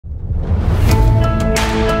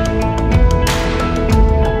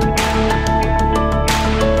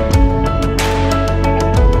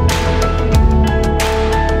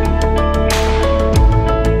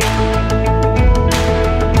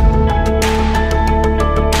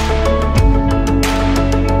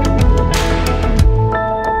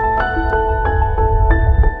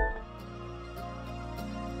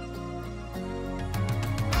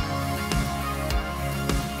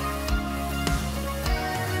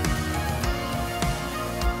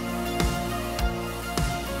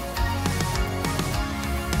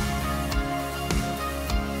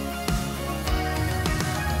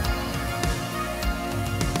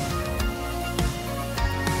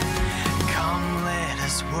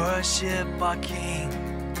worship our King.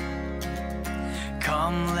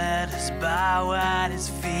 Come, let us bow at his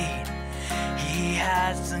feet. He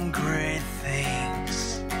has done great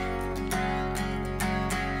things.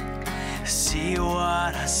 See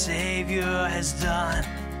what our Savior has done.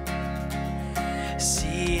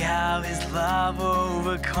 See how his love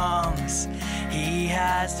overcomes. He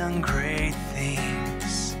has done great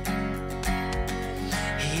things.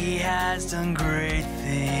 He has done great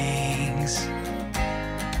things.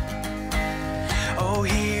 Oh,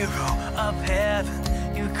 hero of heaven,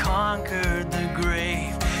 you conquered the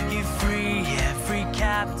grave. You free every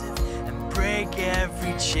captive and break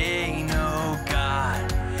every chain. Oh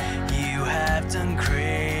God, you have done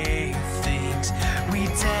great things. We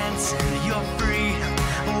dance in your freedom,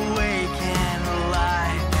 awake and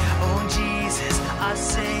alive. Oh Jesus, our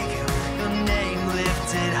Savior, your name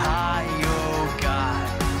lifted high. Oh God,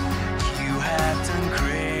 you have done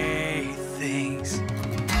great things.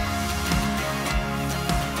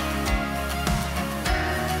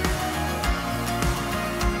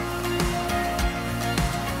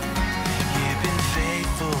 You've been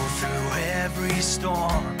faithful through every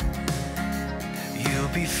storm.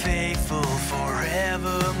 You'll be faithful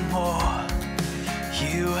forevermore.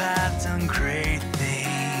 You have done great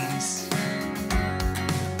things,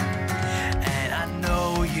 and I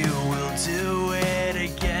know you will do it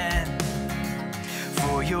again.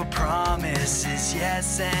 For your promise is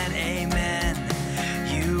yes and amen.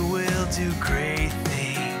 You will do great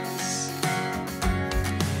things.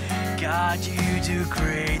 God, you do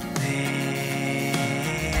great things.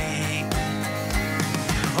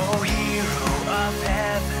 Oh, hero of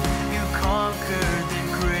heaven, you conquered the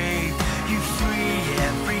grave. You free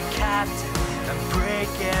every captive and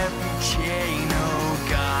break every chain. Oh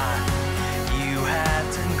God, you have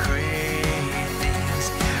done great things.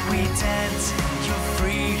 We dance in your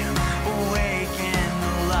freedom, awake and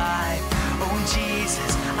alive. Oh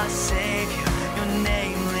Jesus, our Savior, your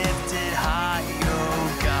name lifted high. Oh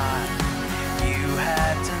God, you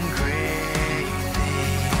have done great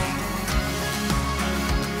things.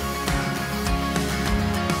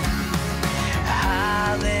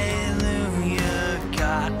 Hallelujah,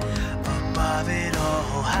 God, above it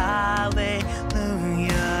all. Hallelujah,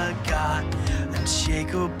 God,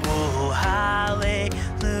 unshakable. Hallelujah,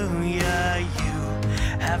 you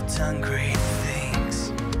have done great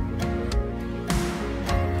things.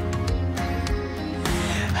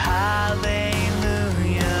 Hallelujah,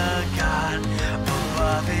 God,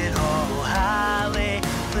 above it all. Hallelujah,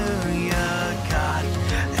 God,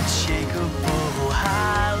 unshakable.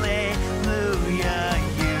 Hallelujah,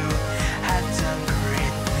 you have done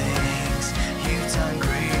great things. You've done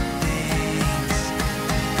great things.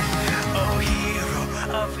 Oh, hero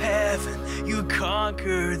of heaven, you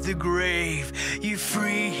conquered the grave. You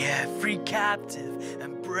free every captive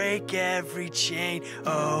and break every chain.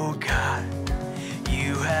 Oh God,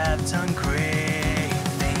 you have done great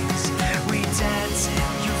things. We dance in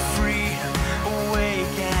your freedom,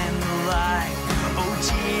 awake and alive. Oh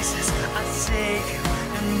Jesus, our Savior,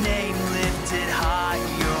 your name lifted high.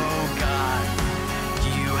 Oh God,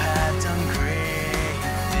 you have done great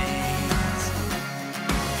things.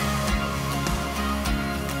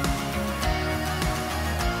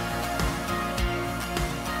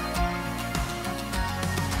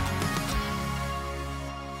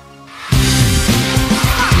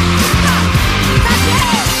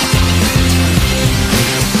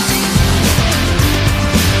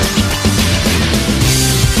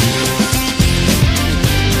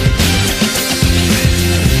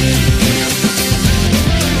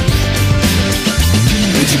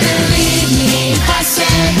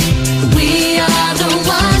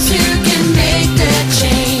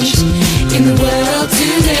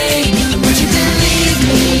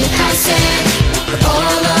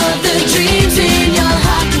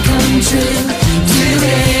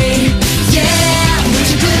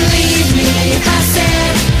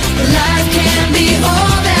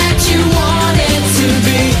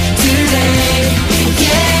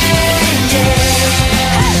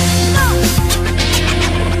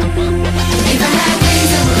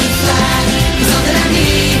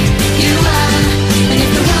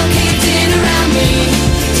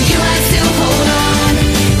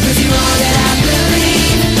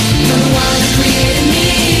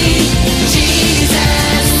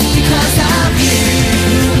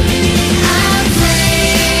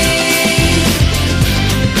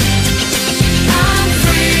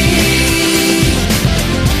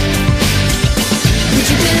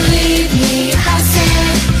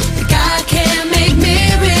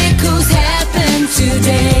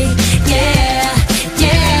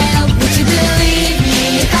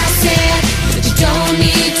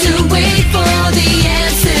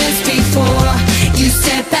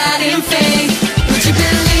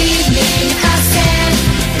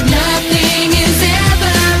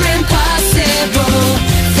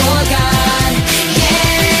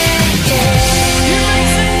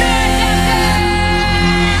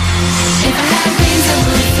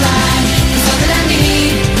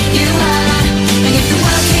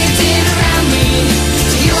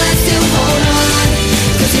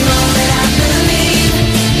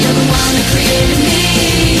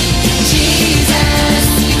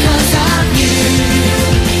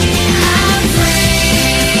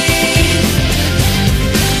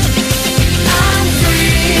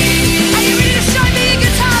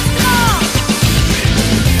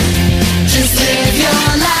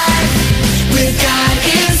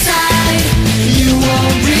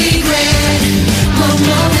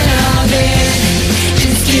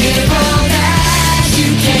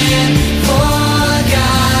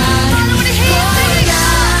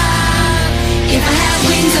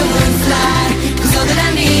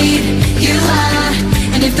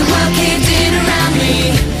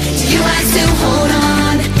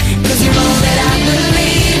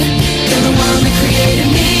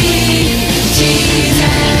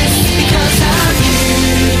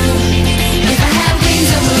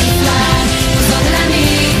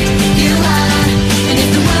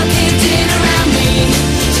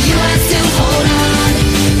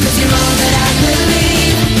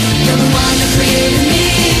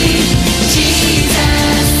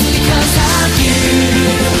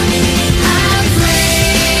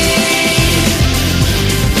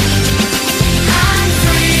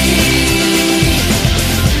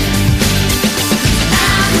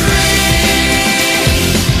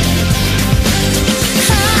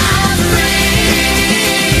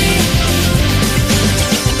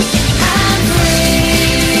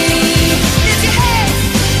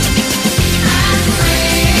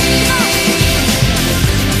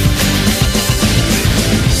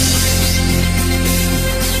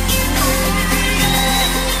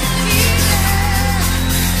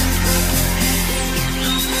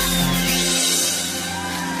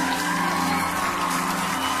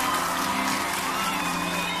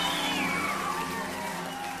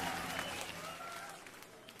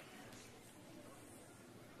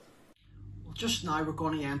 just now we're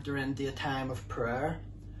going to enter into a time of prayer.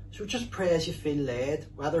 So just pray as you feel led,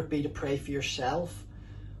 whether it be to pray for yourself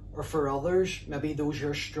or for others, maybe those who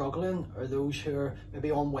are struggling or those who are maybe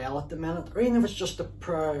unwell at the minute, or even if it's just a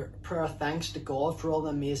prayer of thanks to God for all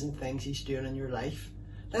the amazing things He's doing in your life.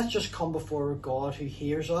 Let's just come before a God who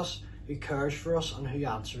hears us, who cares for us, and who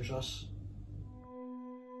answers us.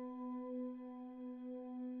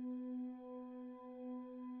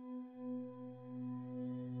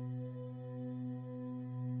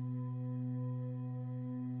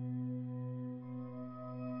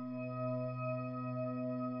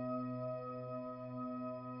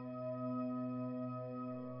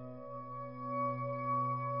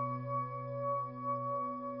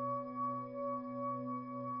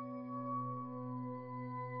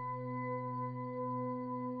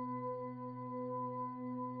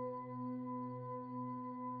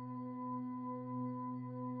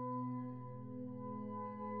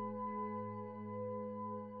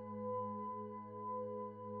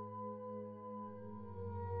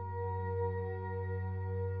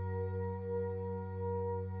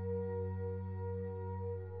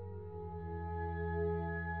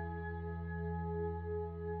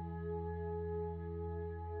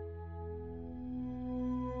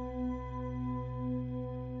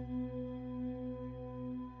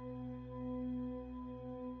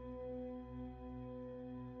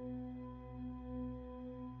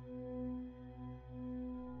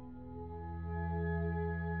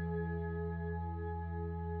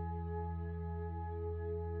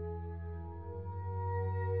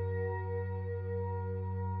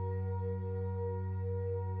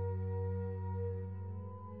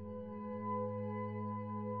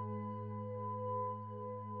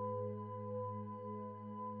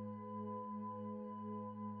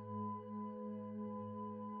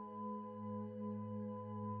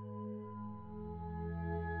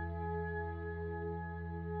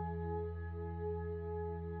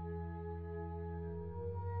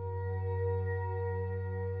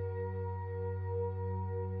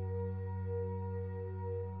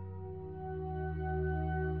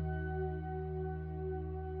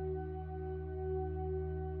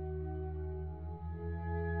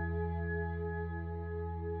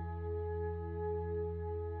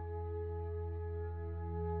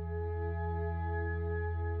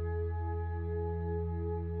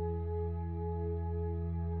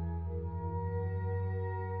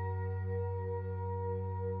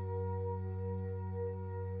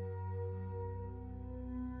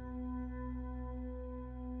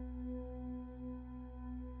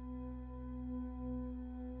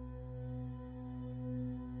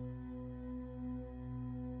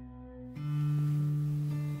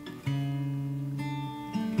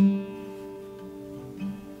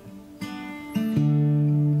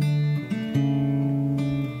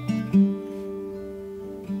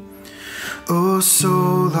 Oh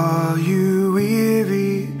soul, are you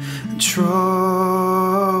weary and troubled?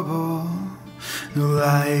 No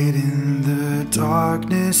light in the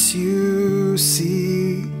darkness you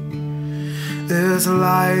see. There's a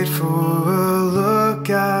light for a look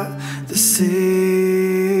at the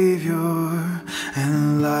Savior, and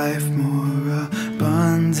a life more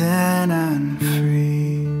abundant and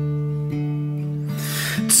free.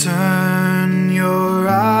 Turn your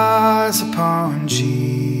eyes upon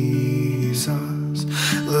Jesus,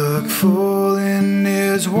 look full in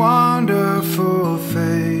His wonderful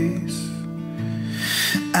face,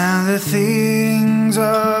 and the things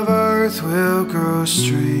of earth will grow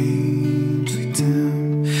strangely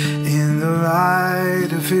dim in the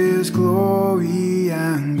light of His glory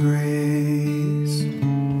and grace.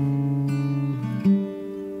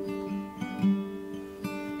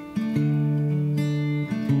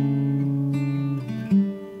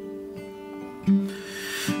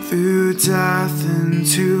 Through death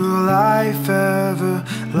into life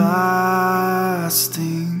everlasting,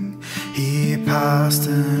 He passed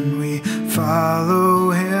and we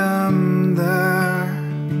follow Him there.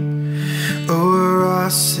 O'er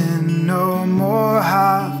us sin no more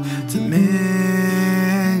have dominion,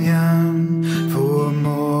 for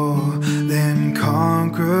more than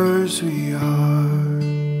conquerors we are.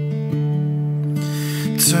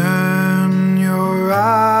 Turn your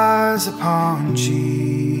eyes upon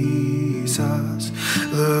Jesus,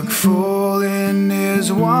 look full in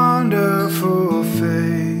His wonderful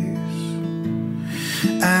face,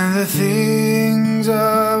 and the things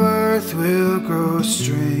of earth will grow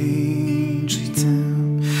strangely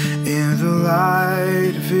dim in the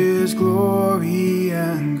light of His glory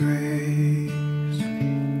and grace.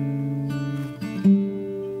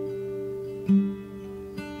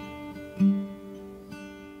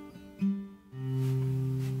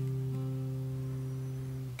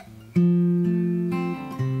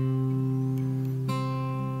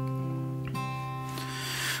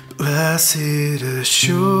 Blessed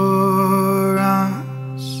assurance,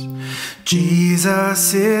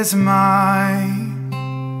 Jesus is mine.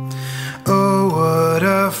 Oh, what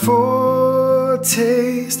a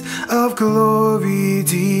foretaste of glory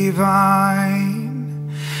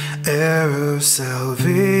divine, heir of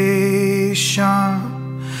salvation,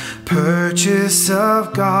 purchase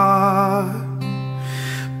of God,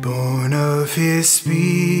 born of His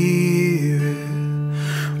Spirit,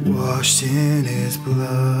 washed in His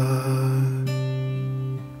blood.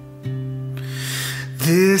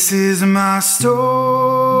 This is my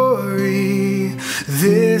story,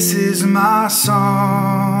 this is my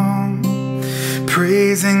song,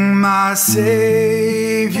 praising my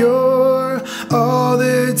Savior all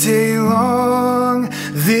the day long.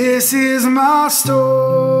 This is my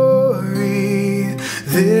story,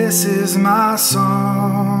 this is my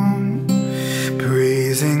song,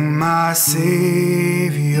 praising my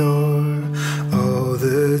Savior all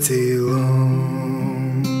the day long.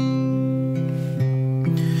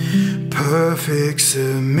 Perfect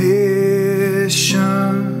submission,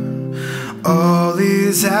 all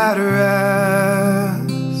is at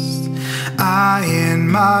rest. I in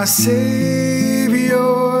my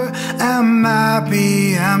Savior am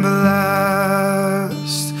happy and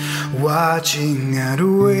blessed, watching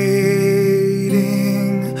and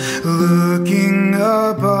waiting, looking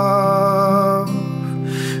above,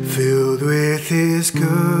 filled with His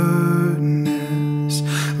goodness,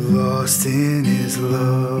 lost in His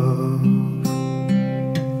love.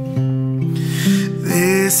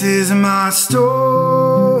 This is my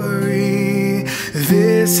story,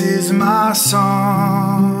 this is my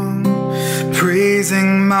song,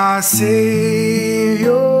 praising my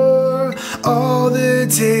Savior all the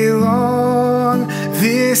day long.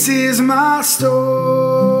 This is my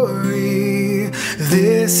story,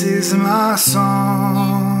 this is my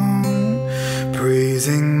song,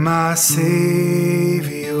 praising my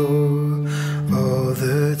Savior all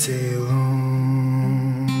the day long.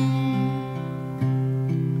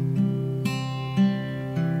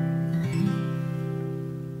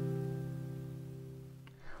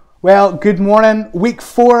 Well, good morning. Week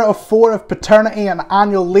 4 of paternity and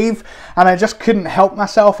annual leave, and I just couldn't help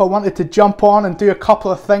myself. I wanted to jump on and do a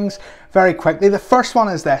couple of things very quickly. The first one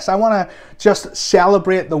is this. I want to just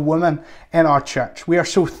celebrate the women in our church. We are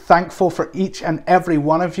so thankful for each and every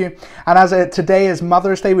one of you. And as today is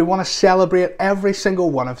Mother's Day, we want to celebrate every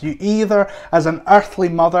single one of you, either as an earthly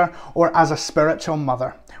mother or as a spiritual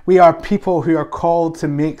mother. We are people who are called to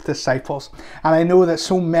make disciples. And I know that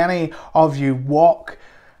so many of you walk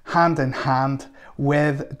hand in hand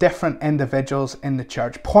with different individuals in the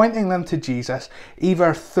church, pointing them to Jesus,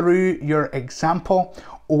 either through your example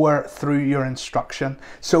or through your instruction.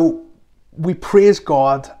 So we praise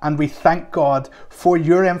God and we thank God for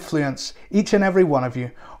your influence, each and every one of you,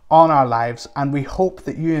 on our lives, and we hope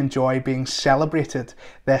that you enjoy being celebrated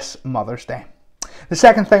this Mother's Day. The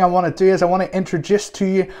second thing I want to do is I want to introduce to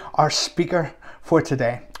you our speaker for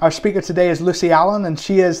today. Our speaker today is Lucy Allen, and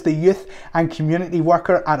she is the youth and community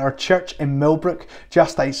worker at our church in Millbrook,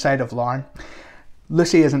 just outside of Larne.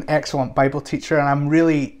 Lucy is an excellent Bible teacher, and I'm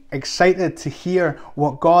really excited to hear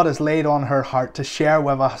what God has laid on her heart to share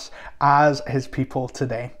with us as His people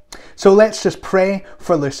today. So let's just pray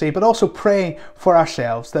for Lucy, but also pray for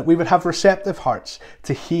ourselves, that we would have receptive hearts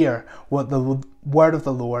to hear what the word of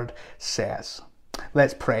the Lord says.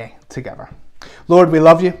 Let's pray together. Lord, we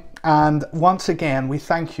love you. And once again, we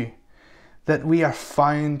thank you that we are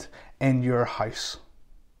found in your house.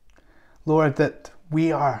 Lord, that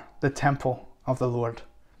we are the temple of the Lord.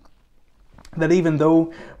 That even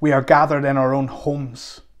though we are gathered in our own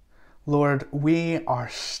homes, Lord, we are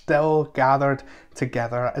still gathered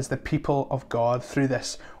together as the people of God through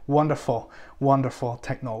this wonderful, wonderful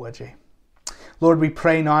technology. Lord, we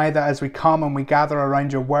pray now that as we come and we gather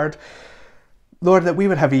around your word, Lord, that we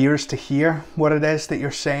would have ears to hear what it is that you're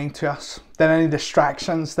saying to us, that any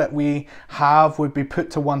distractions that we have would be put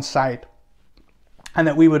to one side, and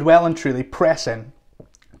that we would well and truly press in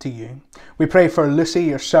to you. We pray for Lucy,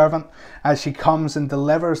 your servant, as she comes and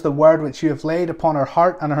delivers the word which you have laid upon her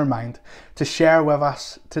heart and her mind to share with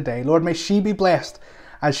us today. Lord, may she be blessed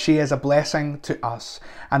as she is a blessing to us,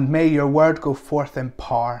 and may your word go forth in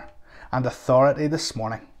power and authority this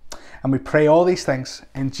morning. And we pray all these things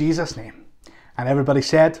in Jesus' name. And everybody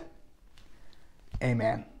said,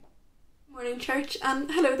 Amen. Morning, church, and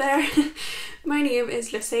hello there. My name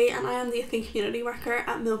is Lucy, and I am the youth and community worker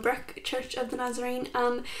at Millbrook Church of the Nazarene,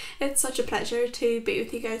 and it's such a pleasure to be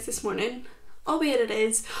with you guys this morning. Albeit it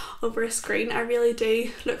is over a screen, I really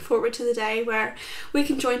do look forward to the day where we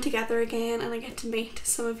can join together again and I get to meet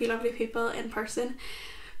some of you lovely people in person.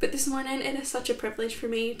 But this morning it is such a privilege for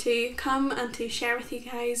me to come and to share with you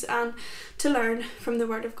guys and to learn from the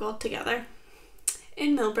Word of God together.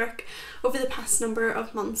 In Millbrook, over the past number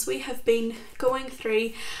of months, we have been going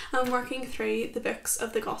through and working through the books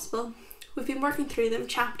of the Gospel. We've been working through them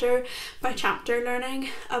chapter by chapter, learning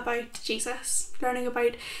about Jesus, learning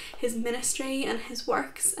about his ministry and his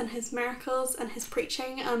works and his miracles and his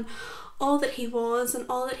preaching and all that he was and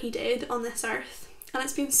all that he did on this earth. And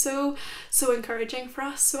it's been so encouraging for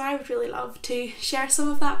us, so I would really love to share some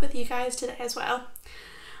of that with you guys today as well.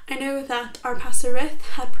 I know that our Pastor Ruth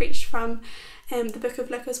had preached from the book of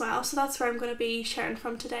Luke as well, so that's where I'm going to be sharing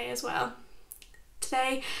from today as well.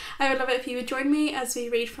 Today, I would love it if you would join me as we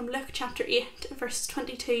read from Luke chapter 8, verses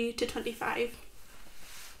 22 to 25.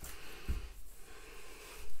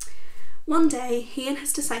 One day, he and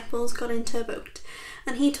his disciples got into a boat,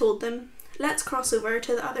 and he told them, "Let's cross over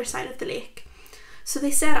to the other side of the lake." So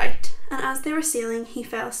they set out, and as they were sailing, he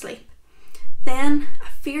fell asleep. Then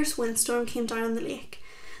a fierce windstorm came down on the lake.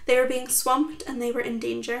 They were being swamped, and they were in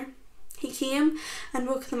danger. He came and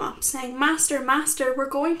woke them up, saying, "Master, Master, we're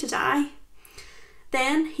going to die."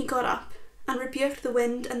 Then he got up and rebuked the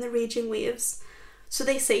wind and the raging waves. So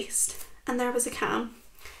they ceased, and there was a calm.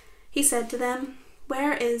 He said to them,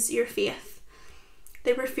 "Where is your faith?"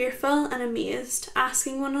 They were fearful and amazed,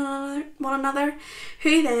 asking one another,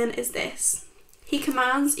 "Who then is this? He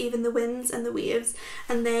commands even the winds and the waves,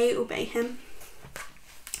 and they obey him."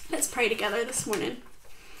 Let's pray together this morning.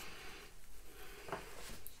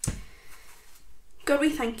 God, we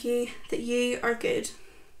thank you that you are good,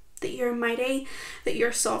 that you're mighty, that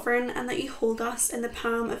you're sovereign, and that you hold us in the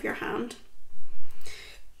palm of your hand.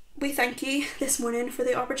 We thank you this morning for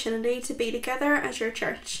the opportunity to be together as your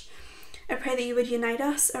church. I pray that you would unite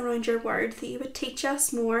us around your word, that you would teach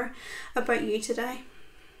us more about you today.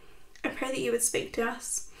 I pray that you would speak to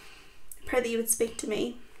us. I pray that you would speak to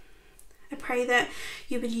me. I pray that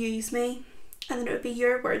you would use me and that it would be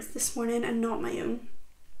your words this morning and not my own.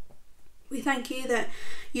 We thank you that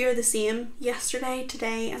you're the same yesterday,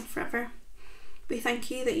 today and forever. We thank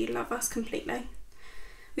you that you love us completely.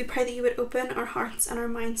 We pray that you would open our hearts and our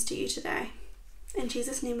minds to you today. In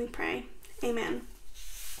Jesus' name we pray. Amen.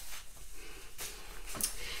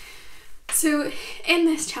 So in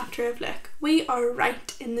this chapter of Luke, we are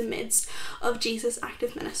right in the midst of Jesus'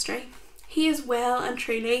 active ministry. He is well and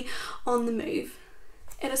truly on the move.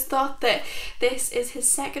 It is thought that this is his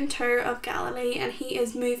second tour of Galilee and he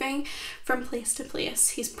is moving from place to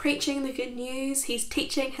place. He's preaching the good news, he's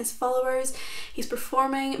teaching his followers, he's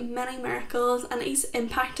performing many miracles, and he's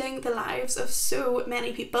impacting the lives of so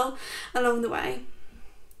many people along the way.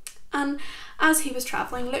 And as he was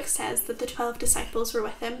travelling, Luke says that the 12 disciples were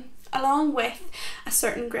with him, along with a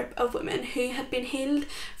certain group of women who had been healed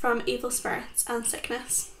from evil spirits and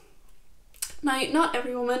sickness. Now, not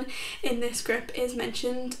every woman in this group is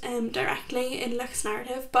mentioned directly in Luke's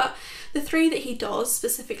narrative, but the three that he does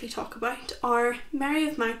specifically talk about are Mary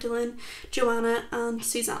of Magdalene, Joanna and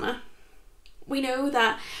Susanna. We know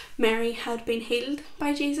that Mary had been healed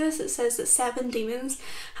by Jesus. It says that 7 demons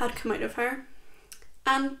had come out of her.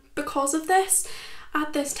 And because of this,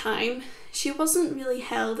 at this time, she wasn't really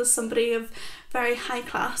held as somebody of very high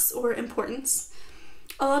class or importance.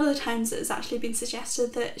 A lot of the times it has actually been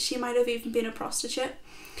suggested that she might have even been a prostitute.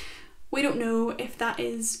 We don't know if that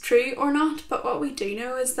is true or not, but what we do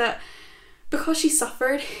know is that because she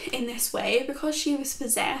suffered in this way, because she was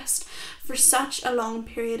possessed for such a long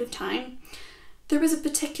period of time, there was a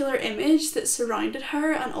particular image that surrounded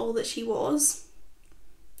her and all that she was.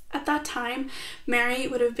 At that time, Mary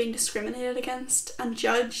would have been discriminated against and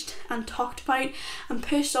judged and talked about and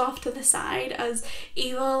pushed off to the side as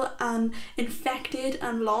evil and infected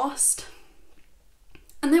and lost.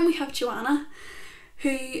 And then we have Joanna, who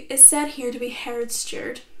is said here to be Herod's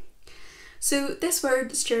steward. So this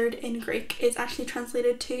word steward in Greek is actually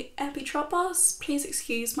translated to epitropos. Please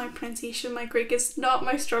excuse my pronunciation, my Greek is not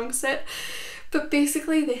my strong suit. But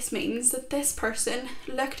basically this means that this person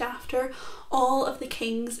looked after all of the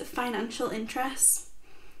king's financial interests.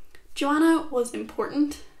 Joanna was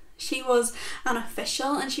important. She was an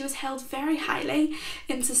official and she was held very highly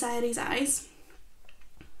in society's eyes.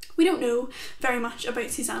 We don't know very much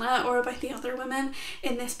about Susanna or about the other women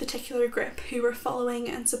in this particular group who were following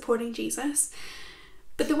and supporting Jesus.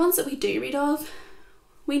 But the ones that we do read of,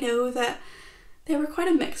 we know that they were quite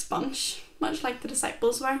a mixed bunch, much like the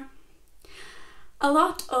disciples were. A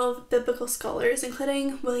lot of biblical scholars,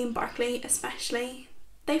 including William Barclay especially,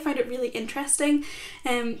 they find it really interesting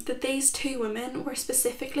that these two women were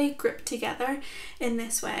specifically grouped together in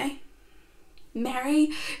this way.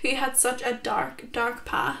 Mary, who had such a dark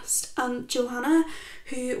past, and Joanna,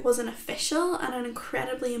 who was an official and an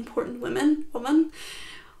incredibly important woman,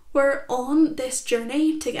 were on this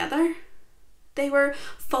journey together. They were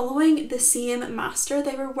following the same master.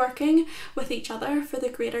 They were working with each other for the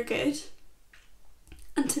greater good.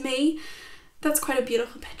 And to me, that's quite a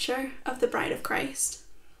beautiful picture of the bride of Christ.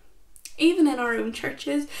 Even in our own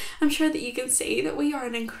churches, I'm sure that you can see that we are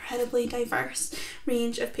an incredibly diverse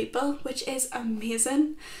range of people, which is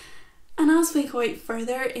amazing. And as we go out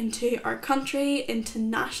further into our country, into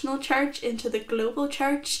national church, into the global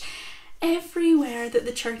church, everywhere that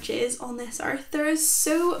the church is on this earth, there is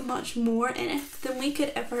so much more in it than we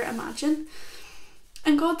could ever imagine.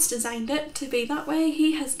 And God's designed it to be that way.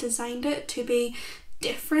 He has designed it to be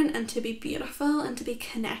different and to be beautiful and to be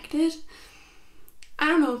connected. I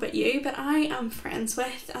don't know about you, but I am friends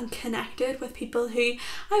with and connected with people who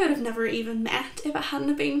I would have never even met if it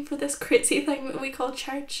hadn't been for this crazy thing that we call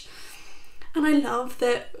church. And I love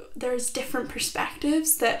that there's different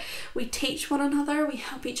perspectives, that we teach one another, we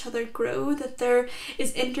help each other grow, that there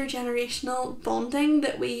is intergenerational bonding,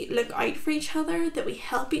 that we look out for each other, that we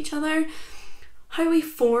help each other. How we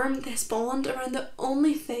form this bond around the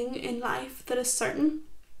only thing in life that is certain.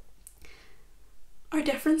 Our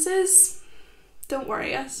differences don't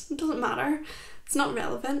worry us. It doesn't matter. It's not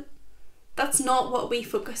relevant. That's not what we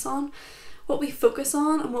focus on. What we focus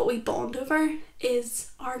on and what we bond over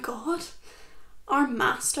is our God, our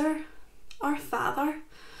Master, our Father.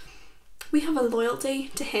 We have a loyalty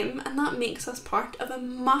to Him, and that makes us part of a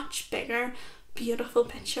much bigger, beautiful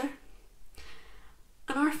picture.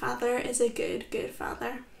 And our Father is a good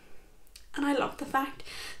Father. And I love the fact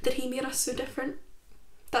that He made us so different.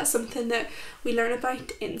 That's something that we learn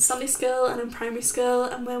about in Sunday school and in primary school,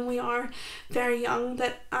 and when we are very young,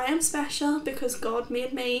 that I am special because God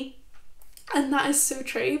made me. And that is so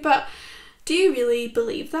true. But do you really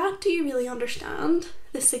believe that? Do you really understand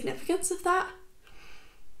the significance of that?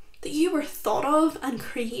 That you were thought of and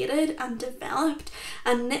created and developed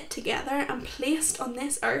and knit together and placed on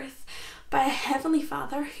this earth by a heavenly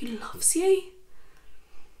Father who loves you.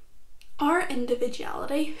 Our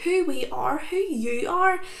individuality, who we are, who you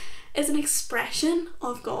are, is an expression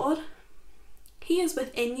of God. He is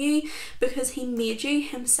within you because He made you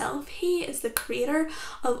Himself. He is the creator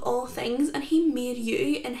of all things, and He made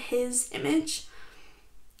you in His image.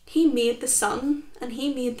 He made the sun, and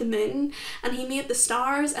He made the moon, and He made the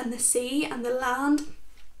stars and the sea and the land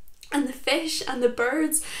and the fish and the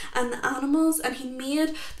birds and the animals, and He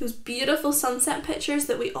made those beautiful sunset pictures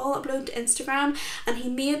that we all upload to Instagram, and He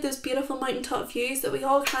made those beautiful mountaintop views that we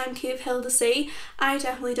all climb Cave Hill to see. I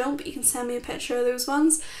definitely don't, but you can send me a picture of those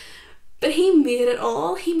ones. But He made it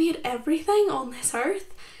all. He made everything on this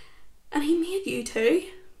earth, and He made you too.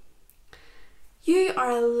 You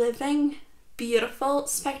are a living, beautiful,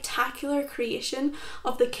 spectacular creation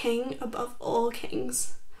of the King above all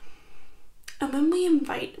kings. And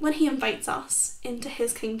when He invites us into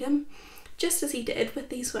His kingdom, just as He did with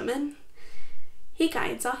these women, He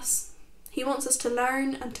guides us. He wants us to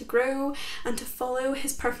learn and to grow and to follow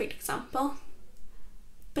His perfect example.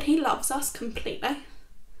 But He loves us completely.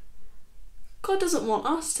 God doesn't want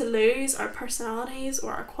us to lose our personalities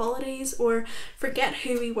or our qualities or forget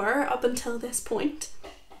who we were up until this point.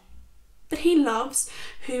 But He loves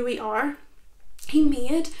who we are. He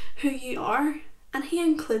made who you are, and He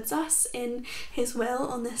includes us in His will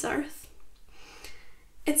on this earth.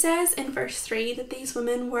 It says in verse 3 that these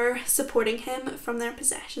women were supporting Him from their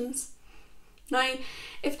possessions. Now,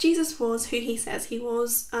 if Jesus was who He says He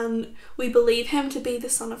was, and we believe Him to be the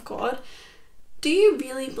Son of God, do you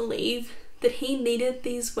really believe that He needed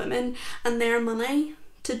these women and their money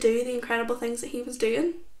to do the incredible things that He was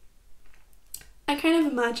doing? I kind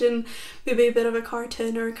of imagine maybe a bit of a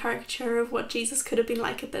cartoon or a caricature of what Jesus could have been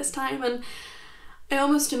like at this time, and I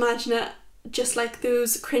almost imagine it just like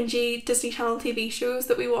those cringy Disney Channel TV shows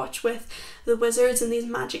that we watch with the wizards and these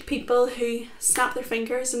magic people who snap their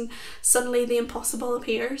fingers and suddenly the impossible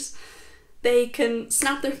appears. They can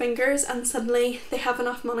snap their fingers and suddenly they have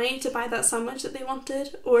enough money to buy that sandwich that they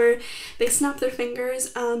wanted, or they snap their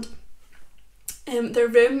fingers and their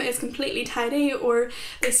room is completely tidy, or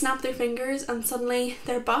they snap their fingers and suddenly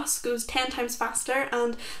their bus goes 10 times faster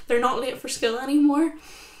and they're not late for school anymore.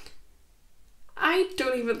 I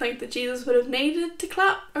don't even think that Jesus would have needed to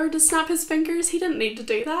clap or to snap His fingers. He didn't need to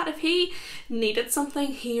do that. If He needed something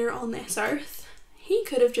here on this earth, He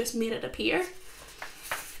could have just made it appear.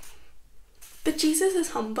 But Jesus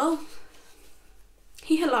is humble.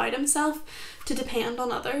 He allowed Himself to depend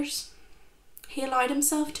on others. He allowed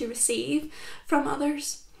Himself to receive from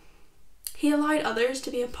others. He allowed others to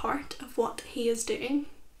be a part of what He is doing.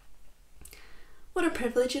 What a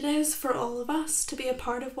privilege it is for all of us to be a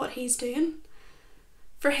part of what he's doing.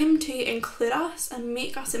 For him to include us and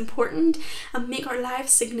make us important and make our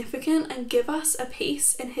lives significant and give us a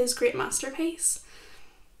place in his great masterpiece.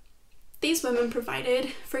 These women provided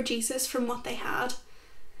for Jesus from what they had.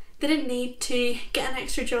 They didn't need to get an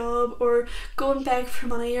extra job or go and beg for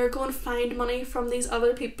money or go and find money from these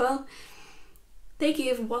other people. They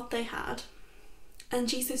gave what they had. And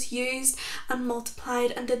Jesus used and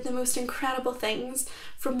multiplied and did the most incredible things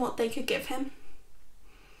from what they could give him.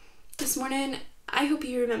 This morning, I hope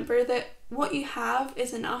you remember that what you have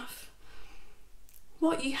is enough.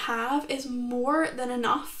 What you have is more than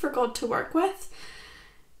enough for God to work with.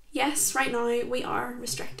 Yes, right now we are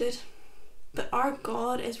restricted, but our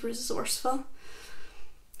God is resourceful.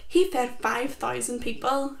 He fed 5,000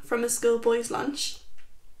 people from a schoolboy's lunch.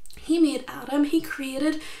 He made Adam, he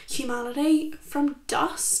created humanity from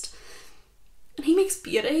dust, and he makes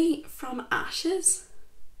beauty from ashes.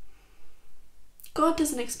 God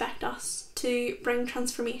doesn't expect us to bring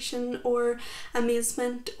transformation or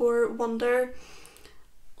amazement or wonder.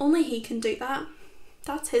 Only he can do that.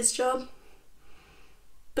 That's his job.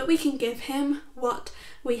 But we can give him what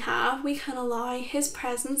we have. We can allow his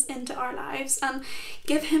presence into our lives and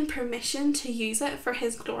give him permission to use it for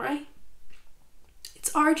his glory.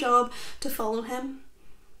 It's our job to follow him,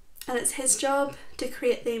 and it's his job to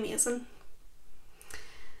create the amazing.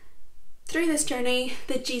 Through this journey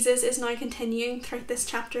that Jesus is now continuing throughout this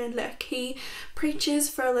chapter in Luke, he preaches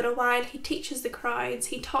for a little while, he teaches the crowds,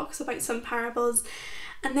 he talks about some parables,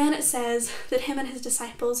 and then it says that him and his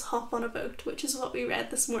disciples hop on a boat, which is what we read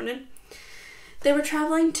this morning. They were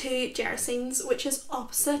travelling to Gerasenes, which is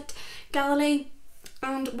opposite Galilee,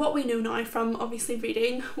 and what we know now from obviously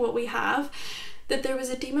reading what we have, that there was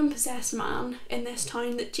a demon-possessed man in this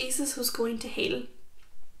town that Jesus was going to heal.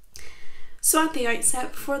 So at the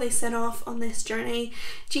outset, before they set off on this journey,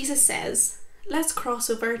 Jesus says, let's cross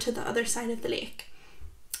over to the other side of the lake.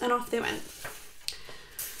 And off they went.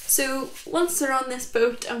 So once they're on this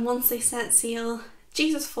boat and once they set sail,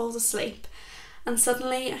 Jesus falls asleep and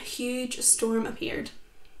suddenly a huge storm appeared.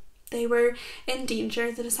 They were in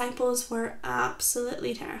danger. The disciples were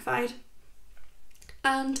absolutely terrified.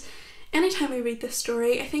 And anytime we read this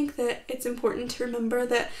story, I think that it's important to remember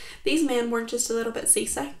that these men weren't just a little bit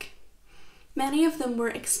seasick. Many of them were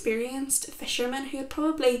experienced fishermen who had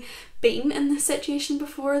probably been in this situation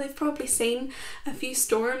before. They've probably seen a few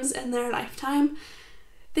storms in their lifetime.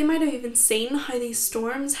 They might have even seen how these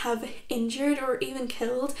storms have injured or even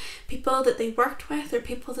killed people that they worked with or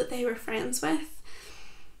people that they were friends with.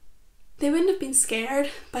 They wouldn't have been scared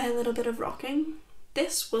by a little bit of rocking.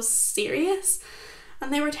 This was serious,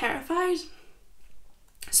 and they were terrified.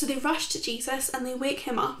 So they rush to Jesus and they wake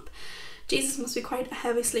him up. Jesus must be quite a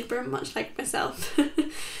heavy sleeper, much like myself.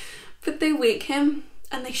 But they wake him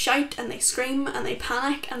and they shout and they scream and they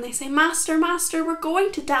panic and they say, Master, Master, we're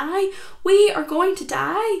going to die. We are going to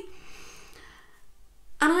die.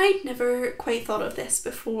 And I'd never quite thought of this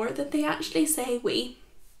before, that they actually say we.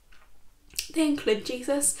 They include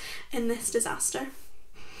Jesus in this disaster.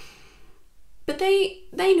 But they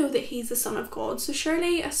know that he's the Son of God, so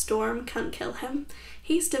surely a storm can't kill him.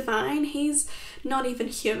 He's divine, he's not even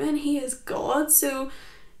human, he is God, so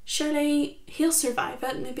surely he'll survive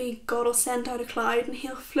it. Maybe God will send out a cloud and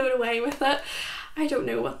he'll float away with it. I don't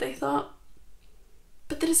know what they thought.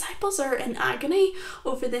 But the disciples are in agony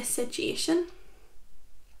over this situation.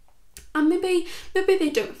 And maybe they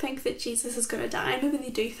don't think that Jesus is going to die. Maybe they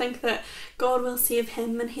do think that God will save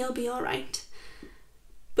him and he'll be alright.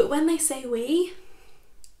 But when they say we,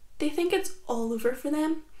 they think it's all over for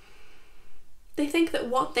them. They think that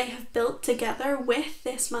what they have built together with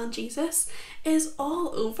this man Jesus is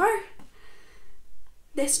all over.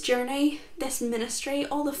 This journey, this ministry,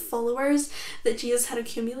 all the followers that Jesus had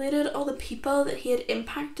accumulated, all the people that he had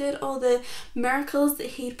impacted, all the miracles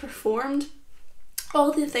that he had performed,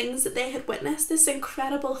 all the things that they had witnessed, this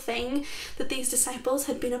incredible thing that these disciples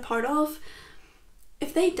had been a part of,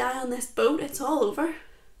 if they die on this boat, it's all over.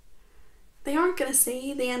 They aren't going to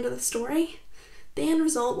see the end of the story. The end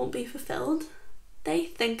result won't be fulfilled. They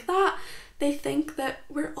think that. They think that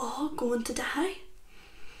we're all going to die.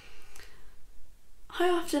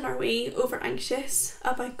 How often are we over anxious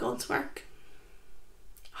about God's work?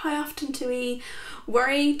 How often do we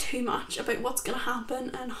worry too much about what's going to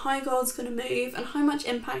happen and how God's going to move and how much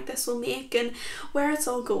impact this will make and where it's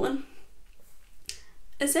all going?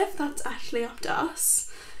 As if that's actually up to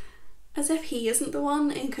us. As if he isn't the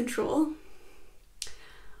one in control.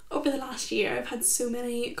 Over the last year, I've had so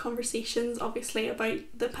many conversations, obviously, about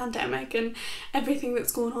the pandemic and everything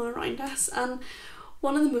that's going on around us. And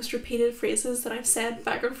One of the most repeated phrases that I've said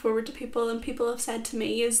back and forward to people and people have said to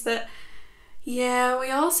me is that, yeah, we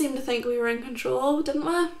all seem to think we were in control, didn't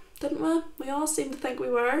we? Didn't we? We all seem to think we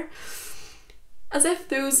were. As if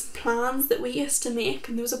those plans that we used to make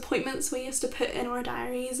and those appointments we used to put in our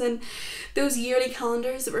diaries and those yearly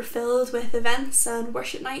calendars that were filled with events and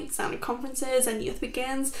worship nights and conferences and youth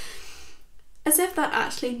weekends, as if that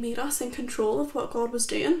actually made us in control of what God was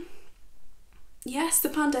doing. Yes, the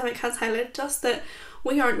pandemic has highlighted to us that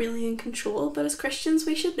we aren't really in control, but as Christians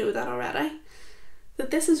we should know that already.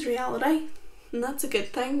 That this is reality, and that's a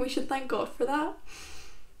good thing. We should thank God for that.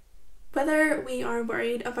 Whether we are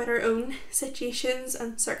worried about our own situations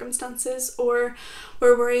and circumstances, or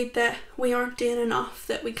we're worried that we aren't doing enough,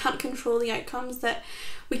 that we can't control the outcomes, that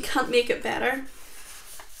we can't make it better,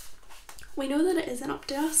 we know that it isn't up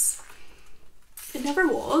to us. It never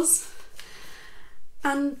was.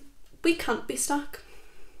 And we can't be stuck.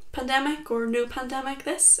 Pandemic or no pandemic,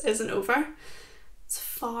 this isn't over. It's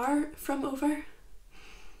far from over.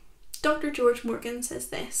 Dr. George Morgan says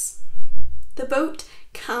this: the boat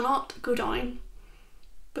cannot go down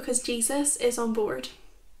because Jesus is on board.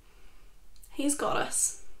 He's got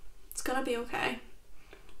us. It's gonna be okay.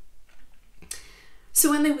 So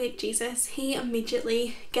when they wake Jesus, he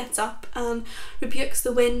immediately gets up and rebukes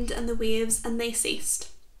the wind and the waves, and they ceased.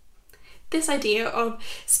 This idea of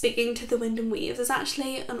speaking to the wind and waves is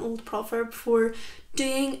actually an old proverb for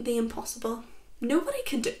doing the impossible. Nobody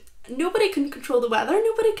can control the weather,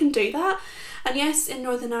 nobody can do that. And yes, in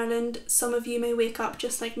Northern Ireland, some of you may wake up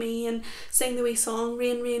just like me and sing the wee song,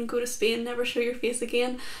 rain, rain, go to Spain, never show your face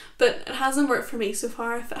again. But it hasn't worked for me so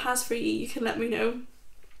far. If it has for you, you can let me know.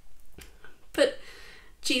 But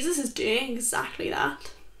Jesus is doing exactly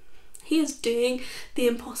that. He is doing the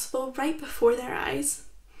impossible right before their eyes.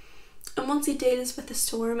 And once he deals with the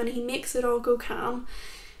storm and he makes it all go calm,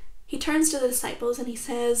 he turns to the disciples and he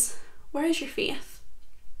says, "Where is your faith?"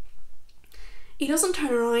 He doesn't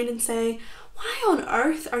turn around and say, "Why on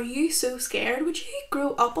earth are you so scared? Would you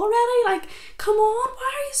grow up already? Like, come on,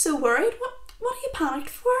 why are you so worried? What are you panicked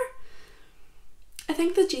for?" I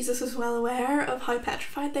think that Jesus was well aware of how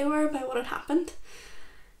petrified they were by what had happened.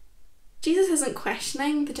 Jesus isn't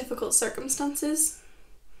questioning the difficult circumstances,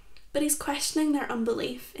 but he's questioning their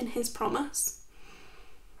unbelief in his promise.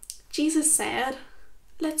 Jesus said,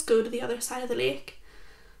 "Let's go to the other side of the lake."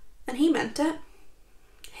 And he meant it.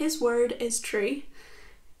 His word is true.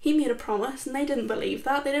 He made a promise and they didn't believe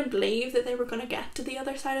that. They didn't believe that they were going to get to the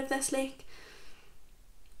other side of this lake.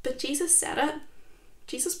 But Jesus said it.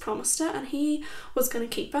 Jesus promised it and he was going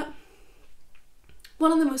to keep it.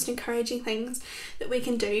 One of the most encouraging things that we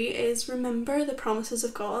can do is remember the promises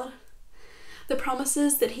of God. The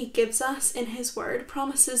promises that he gives us in his word,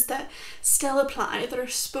 promises that still apply, that are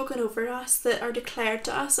spoken over us, that are declared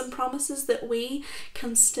to us, and promises that we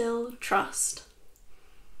can still trust.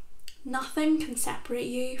 Nothing can separate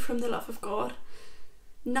you from the love of God.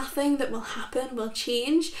 Nothing that will happen will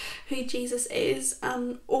change who Jesus is,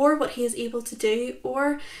 or what he is able to do,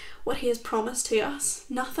 or what he has promised to us.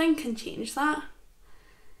 Nothing can change that.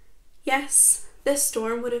 Yes, this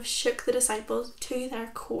storm would have shook the disciples to their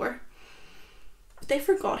core. But they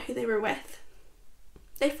forgot who they were with.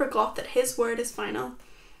 They forgot that his word is final.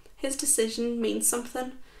 His decision means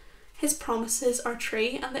something. His promises are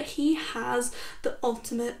true, and that he has the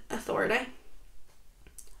ultimate authority.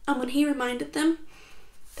 And when he reminded them,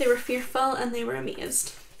 they were fearful and they were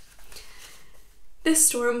amazed. This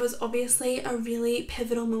storm was obviously a really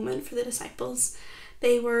pivotal moment for the disciples.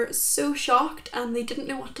 They were so shocked and they didn't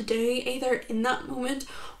know what to do, either in that moment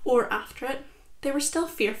or after it. They were still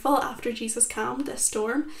fearful after Jesus calmed this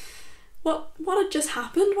storm. What had just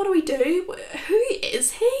happened? What do we do? Who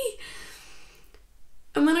is he?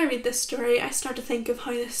 And when I read this story, I start to think of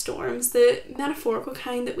how the storms, the metaphorical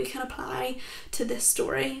kind that we can apply to this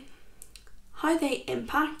story, how they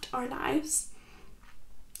impact our lives.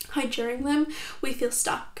 How during them we feel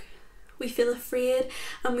stuck, we feel afraid,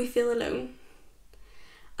 and we feel alone.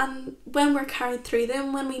 And when we're carried through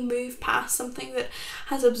them, when we move past something that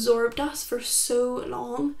has absorbed us for so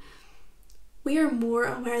long, we are more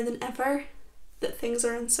aware than ever that things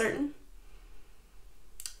are uncertain.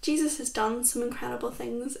 Jesus has done some incredible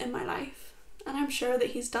things in my life, and I'm sure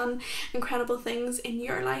that he's done incredible things in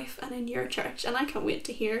your life and in your church, and I can't wait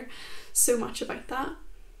to hear so much about that.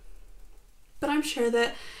 But I'm sure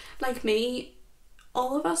that, like me,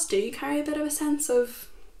 all of us do carry a bit of a sense of,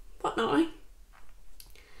 what now?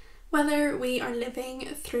 Whether we are living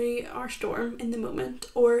through our storm in the moment,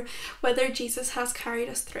 or whether Jesus has carried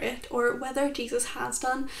us through it, or whether Jesus has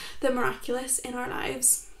done the miraculous in our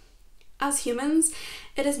lives. As humans,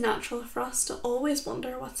 it is natural for us to always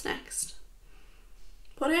wonder what's next.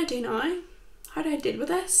 what do I do now? How do I deal with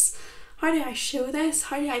this? How do I show this?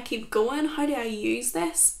 How do I keep going? How do I use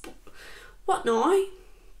this? What now?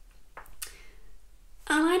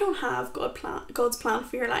 And I don't have God's plan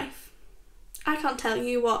for your life. I can't tell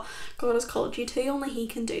you what God has called you to, only He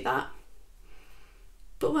can do that.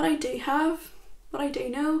 But what I do have, what I do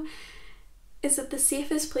know, is that the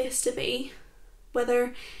safest place to be,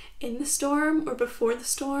 whether in the storm or before the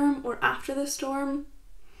storm or after the storm,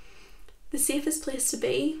 the safest place to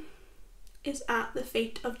be is at the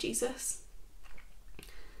feet of Jesus.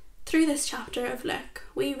 Through this chapter of Luke,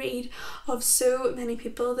 we read of so many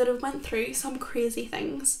people that have went through some crazy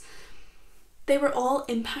things. They were all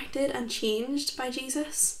impacted and changed by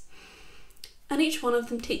Jesus. And each one of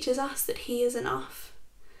them teaches us that He is enough,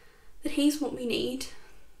 that He's what we need,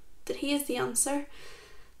 that He is the answer,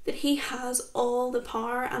 that He has all the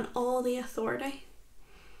power and all the authority.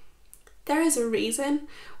 There is a reason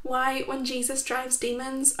why when Jesus drives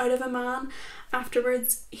demons out of a man,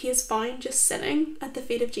 afterwards he is found just sitting at the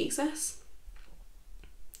feet of Jesus.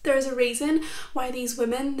 There is a reason why these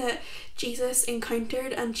women that Jesus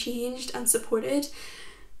encountered and changed and supported,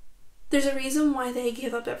 there's a reason why they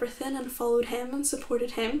gave up everything and followed Him and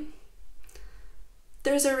supported Him.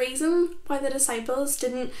 There's a reason why the disciples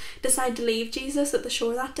didn't decide to leave Jesus at the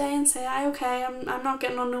shore that day and say, okay, I'm not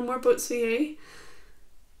getting on no more boats with you.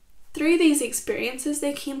 Through these experiences,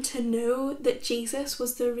 they came to know that Jesus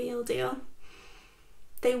was the real deal.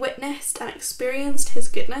 They witnessed and experienced His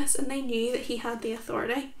goodness, and they knew that He had the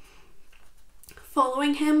authority.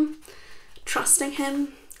 Following Him, trusting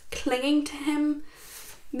Him, clinging to Him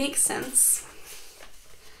makes sense.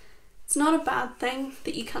 It's not a bad thing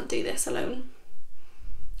that you can't do this alone.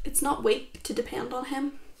 It's not weak to depend on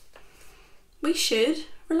Him. We should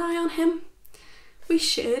rely on Him. We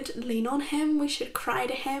should lean on Him, we should cry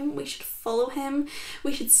to Him, we should follow Him,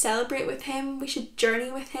 we should celebrate with Him, we should journey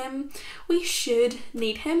with Him, we should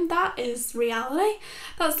need Him. That is reality.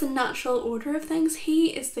 That's the natural order of things.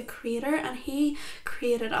 He is the creator and He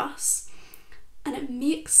created us. And it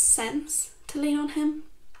makes sense to lean on Him.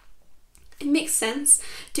 It makes sense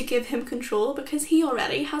to give Him control because He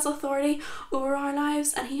already has authority over our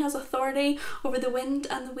lives and He has authority over the wind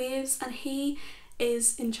and the waves and He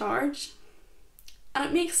is in charge. And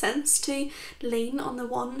it makes sense to lean on the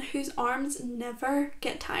one whose arms never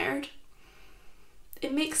get tired.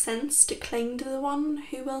 It makes sense to cling to the one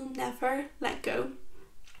who will never let go.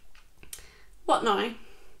 What now?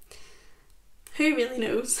 Who really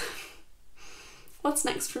knows? What's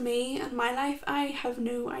next for me and my life? I have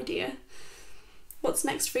no idea. What's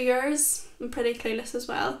next for yours? I'm pretty clueless as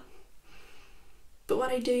well. But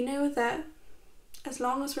what I do know is that as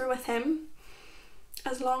long as we're with Him,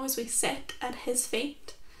 as long as we sit at His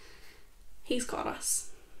feet, He's got us.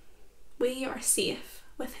 We are safe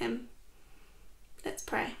with Him. Let's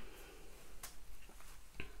pray.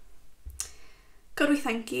 God, we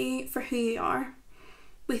thank You for who You are.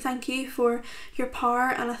 We thank You for Your power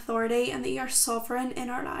and authority and that You are sovereign in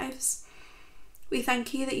our lives. We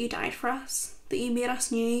thank You that You died for us, that You made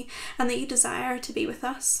us new and that You desire to be with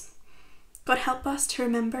us. God, help us to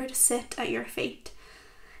remember to sit at Your feet.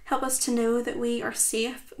 Help us to know that we are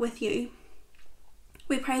safe with You.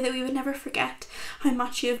 We pray that we would never forget how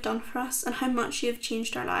much You have done for us and how much You have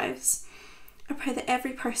changed our lives. I pray that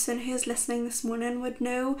every person who is listening this morning would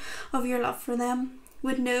know of Your love for them,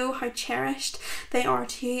 would know how cherished they are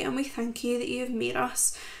to You, and we thank You that You have made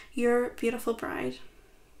us Your beautiful bride.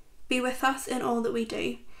 Be with us in all that we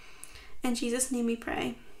do. In Jesus' name we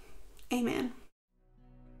pray. Amen.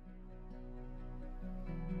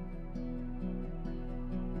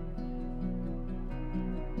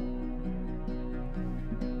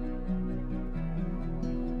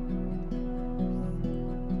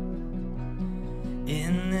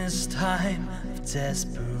 In this time of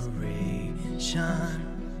desperation,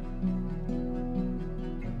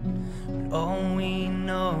 but all we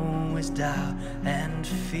know is doubt and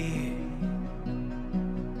fear.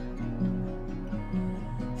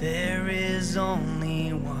 There is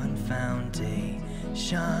only one foundation.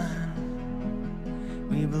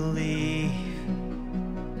 We believe.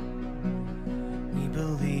 We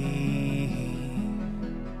believe.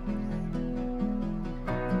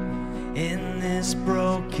 In this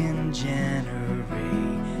broken generation,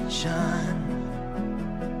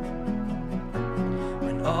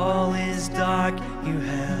 when all is dark, You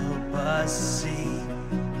help us see.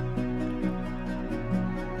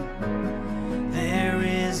 There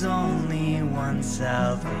is only one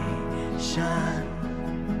salvation.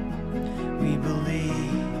 We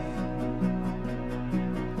believe.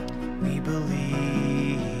 We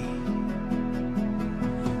believe.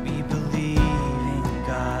 We believe in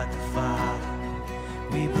God the Father.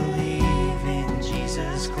 We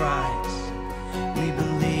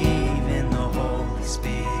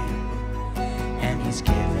He's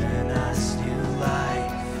given us new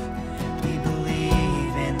life. We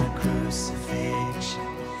believe in the crucifixion.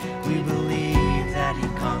 We believe that He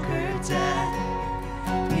conquered death.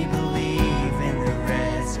 We believe in the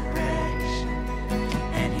resurrection,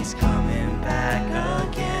 and He's coming back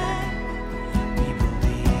again. We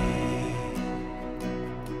believe.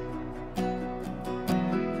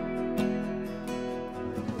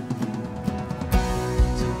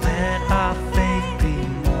 So let our faith be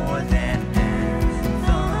more than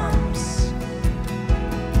anthems,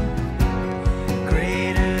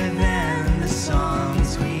 greater than the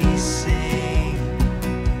songs we sing.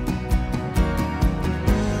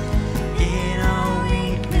 In our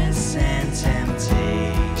weakness and temptations,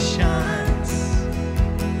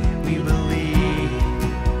 we believe.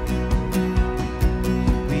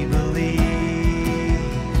 We believe.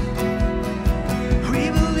 We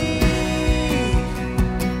believe.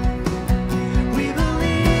 We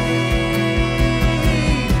believe.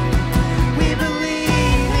 We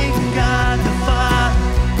believe in God the Father.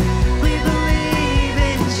 We believe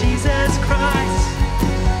in Jesus Christ.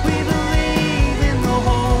 We believe in the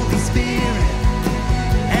Holy Spirit,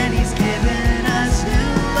 and He's given us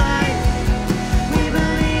new life. We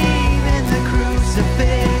believe in the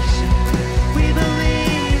crucifixion. We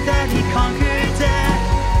believe that He conquered death.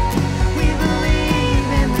 We believe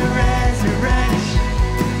in the resurrection,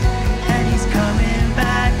 and He's coming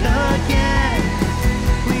back again.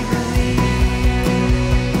 We believe.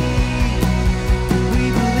 We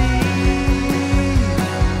believe.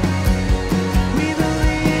 We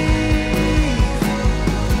believe.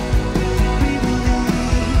 We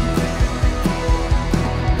believe.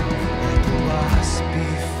 Let the lost be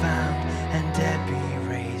found and dead be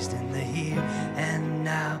raised in the here and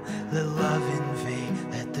now. Let love invade,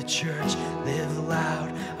 let the church live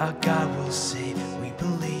loud. Our God will save. We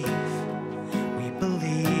believe. We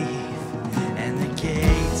believe. And the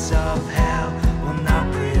gates of hell will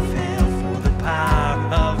not prevail, for the power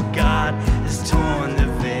of God has torn the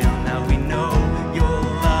veil. Now we know your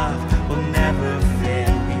love will never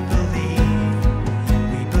fail. We believe.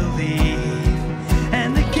 We believe.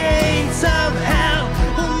 And the gates of hell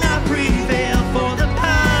will not prevail, for the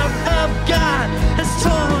power of God has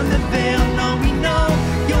torn the veil. No, we know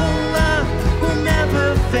your love will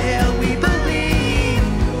never fail. We believe.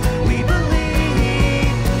 We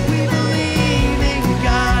believe. We believe in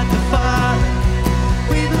God the Father.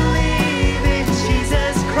 We believe in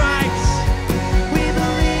Jesus Christ. We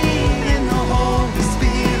believe in the Holy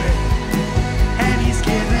Spirit, and He's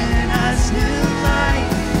given us new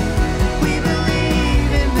life. We believe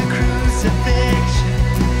in the crucifixion.